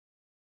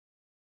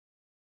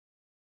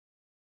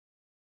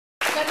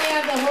let me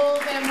have the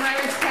whole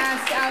vampyress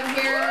cast out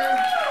here.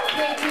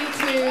 Thank you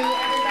to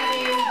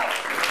everybody.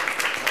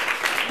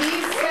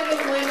 These 7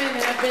 women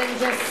have been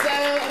just so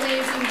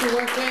amazing to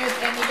work with,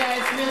 and you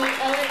guys really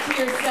owe it to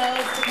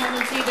yourselves to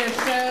come and see their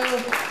show.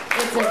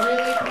 It's a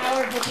really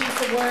powerful piece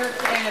of work,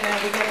 and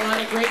we got a lot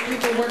of great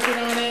people working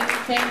on it.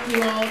 Thank you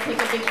all. Take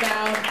a big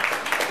bow.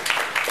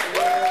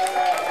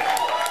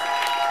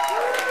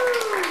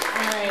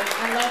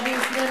 I love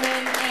these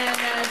women,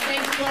 and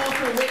thank you all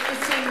for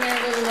witnessing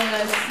their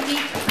little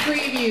sneak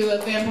preview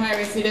of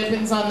Vampyress. It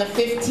opens on the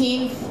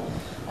 15th,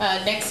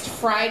 next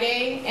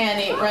Friday, and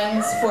it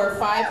runs for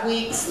 5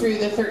 weeks through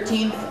the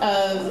 13th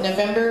of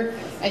November.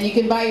 And you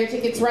can buy your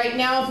tickets right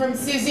now from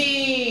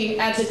Susie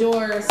at the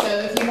door. So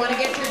if you want to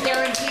get your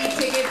guaranteed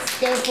tickets,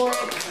 go for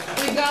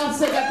it. We've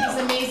also got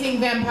these amazing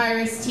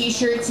Vampyress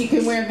t-shirts. You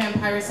can wear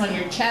Vampyress on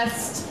your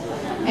chest.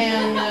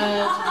 And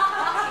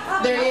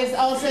there is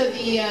also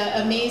the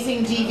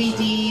amazing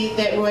DVD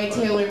that Roy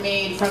Taylor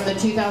made from the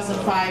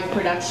 2005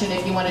 production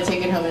if you want to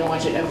take it home and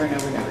watch it over and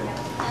over and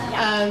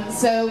over.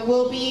 So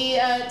we'll be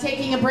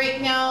taking a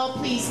break now.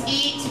 Please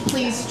eat,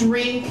 please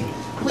drink,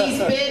 please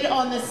bid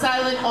on the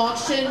silent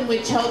auction,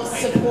 which helps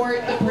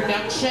support the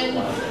production.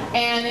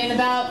 And in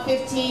about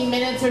 15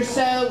 minutes or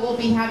so, we'll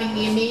be having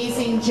the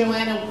amazing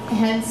Joanna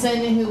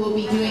Henson, who will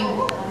be doing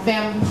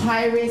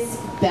Vampyress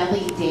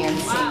belly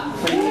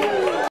dancing for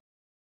you.